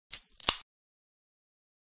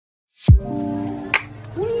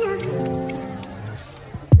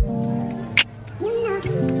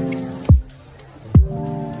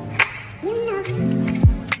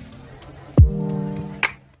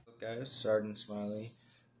Sergeant Smiley,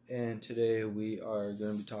 and today we are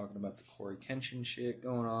going to be talking about the CoryxKenshin shit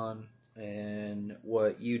going on and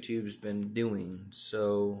what YouTube's been doing.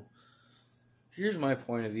 So, here's my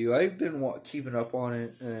point of view. I've been keeping up on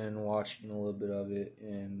it and watching a little bit of it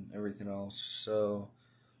and everything else. So,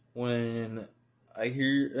 when I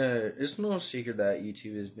hear, it's no secret that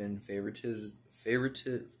YouTube has been favoriting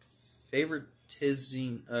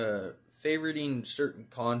certain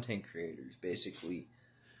content creators, basically,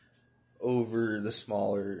 over the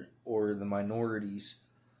smaller or the minorities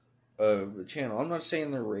of the channel. I'm not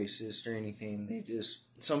saying they're racist or anything.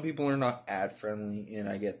 Some people are not ad friendly, and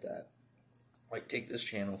I get that. Like, take this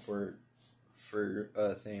channel for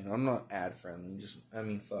a thing. I'm not ad friendly.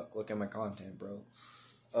 Fuck. Look at my content, bro.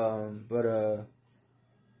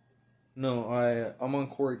 No, I'm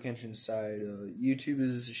on CoryxKenshin's side. YouTube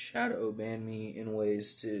has shadow banned me in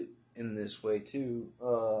this way too.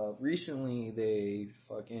 Recently they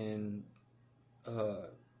fucking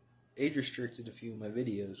age restricted a few of my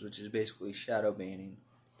videos, which is basically shadow banning.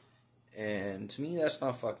 And to me that's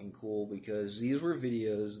not fucking cool, because these were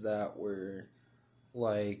videos that were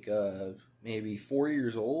like maybe 4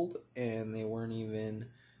 years old and they weren't even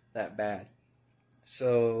that bad.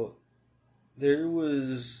 So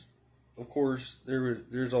there's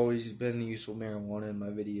always been the use of marijuana in my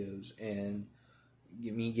videos and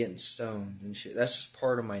me getting stoned and shit. That's just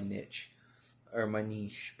part of my niche, or my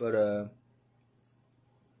niche.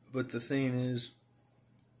 But the thing is,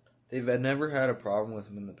 they've never had a problem with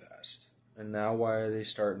them in the past, and now why are they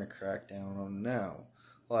starting to crack down on them now?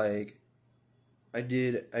 Like, I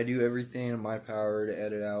do everything in my power to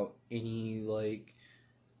edit out any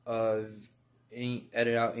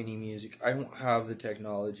music. I don't have the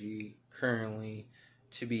technology currently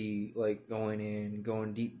to be like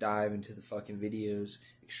going deep dive into the fucking videos,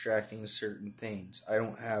 extracting certain things. I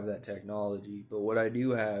don't have that technology, but what I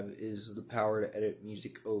do have is the power to edit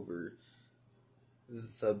music over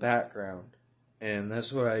the background, and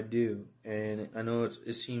that's what I do. And I know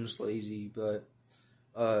it seems lazy, but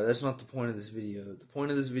that's not the point of this video. The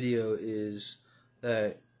point of this video is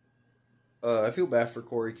that I feel bad for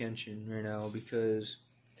CoryxKenshin right now, because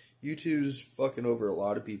YouTube's fucking over a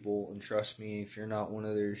lot of people, and trust me, if you're not one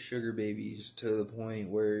of their sugar babies to the point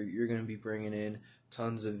where you're going to be bringing in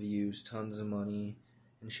tons of views, tons of money,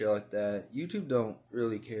 and shit like that, YouTube don't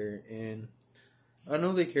really care. And I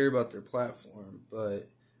know they care about their platform, but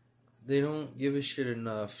they don't give a shit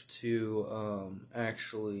enough to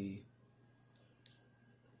actually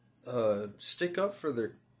stick up for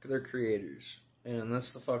their creators, and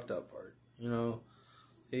that's the fucked up part. You know,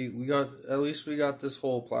 hey, we got this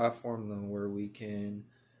whole platform though where we can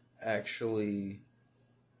actually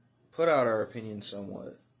put out our opinion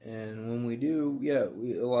somewhat, and when we do,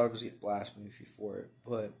 a lot of us get blasphemy for it.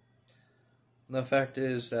 But the fact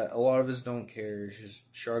is that a lot of us don't care. It's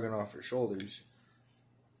just shrugging off our shoulders.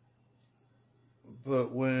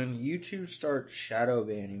 But when YouTube starts shadow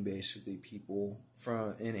banning basically people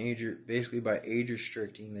basically by age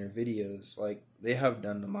restricting their videos, like they have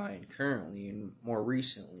done to mine currently and more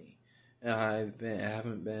recently, and I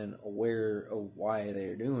haven't been aware of why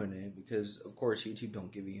they're doing it, because of course YouTube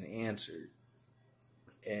don't give you an answer,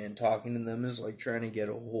 and talking to them is like trying to get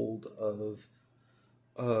a hold of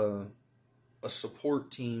a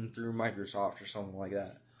support team through Microsoft or something like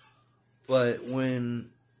that. But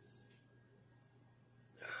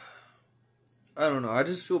I don't know, I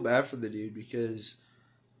just feel bad for the dude, because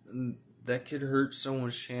that could hurt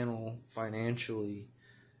someone's channel financially.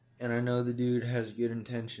 And I know the dude has good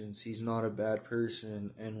intentions. He's not a bad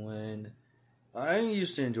person. And when I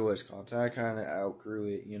used to enjoy his content, I kind of outgrew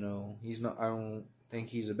it, you know. I don't think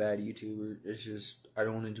he's a bad YouTuber. It's just I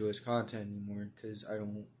don't enjoy his content anymore, because I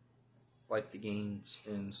don't like the games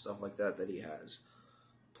and stuff like that he has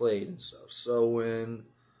played and stuff. So when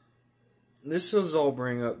this is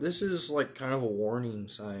like kind of a warning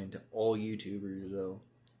sign to all YouTubers, though.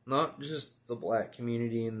 Not just the black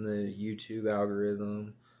community in the YouTube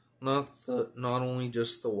algorithm, not only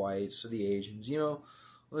just the whites or the Asians, you know,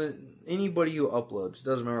 anybody who uploads, it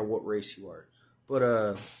doesn't matter what race you are. But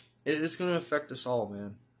it's gonna affect us all,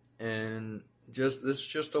 man. And this is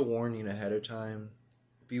just a warning ahead of time.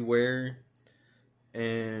 Beware,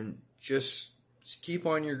 and just keep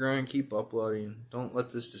on your grind, keep uploading. Don't let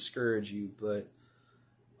this discourage you, but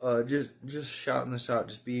just shouting this out,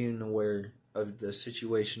 just being aware of the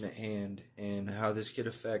situation at hand and how this could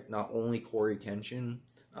affect not only CoryxKenshin,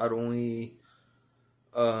 not only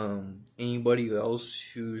anybody else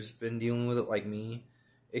who's been dealing with it like me.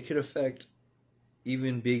 It could affect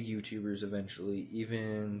even big YouTubers eventually,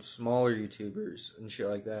 even smaller YouTubers and shit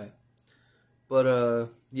like that. But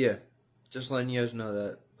yeah, Just letting you guys know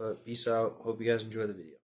that. But peace out. Hope you guys enjoy the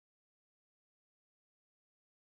video.